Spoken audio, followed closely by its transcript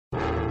Hey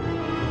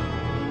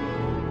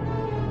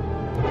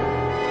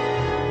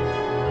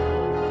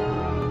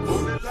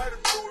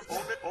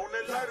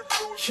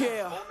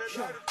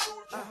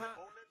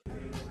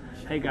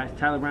guys,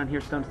 Tyler Brown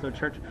here, Stonestone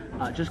Church.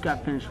 Just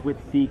got finished with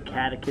the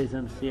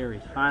Catechism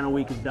series. Final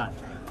week is done.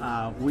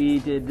 We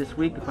did this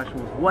week, the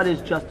question was, what is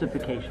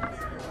justification?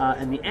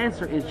 And the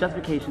answer is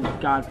justification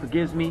is God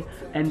forgives me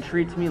and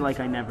treats me like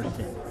I never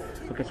sinned.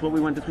 Okay, so what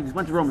we went this week is we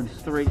went to Romans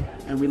 3,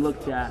 and we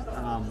looked at,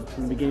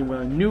 from the beginning,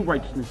 where a new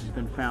righteousness has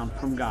been found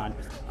from God,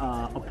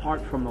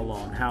 apart from the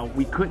law, and how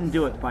we couldn't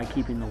do it by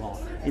keeping the law.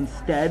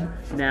 Instead,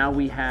 now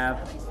we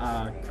have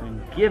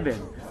been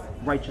given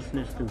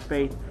righteousness through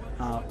faith.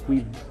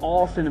 We've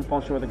all sinned and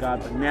fall short of God,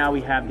 but now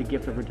we have the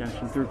gift of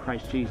redemption through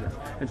Christ Jesus.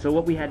 And so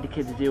what we had the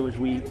kids do is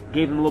we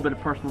gave them a little bit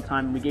of personal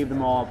time, and we gave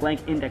them all a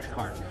blank index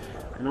card.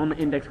 And on the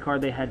index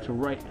card, they had to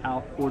write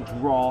out or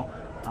draw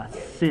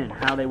sin,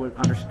 how they would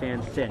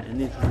understand sin. And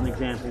this is an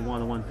example of one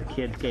of the ones the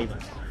kids gave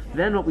us.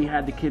 Then what we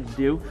had the kids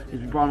do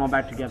is we brought them all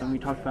back together, and we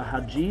talked about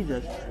how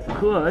Jesus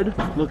could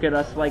look at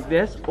us like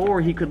this,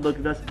 or he could look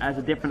at us as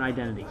a different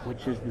identity,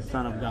 which is the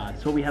Son of God.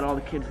 So what we had all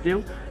the kids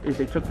do is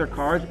they took their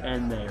cards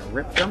and they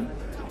ripped them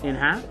in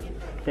half,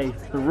 they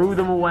threw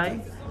them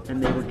away,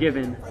 and they were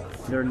given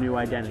their new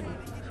identity,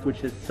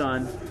 which is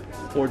son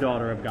or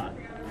daughter of God.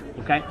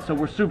 Okay, so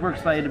we're super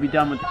excited to be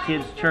done with the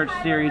Kids Church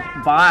series.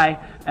 Bye,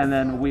 and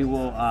then we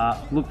will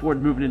look forward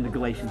to moving into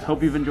Galatians.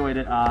 Hope you've enjoyed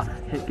it.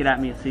 Get at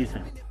me at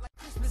season.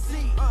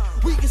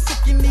 We can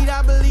sick in need,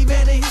 I believe,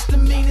 and the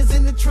histamine is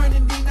in the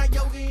Trinity. Now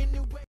yoga in the way.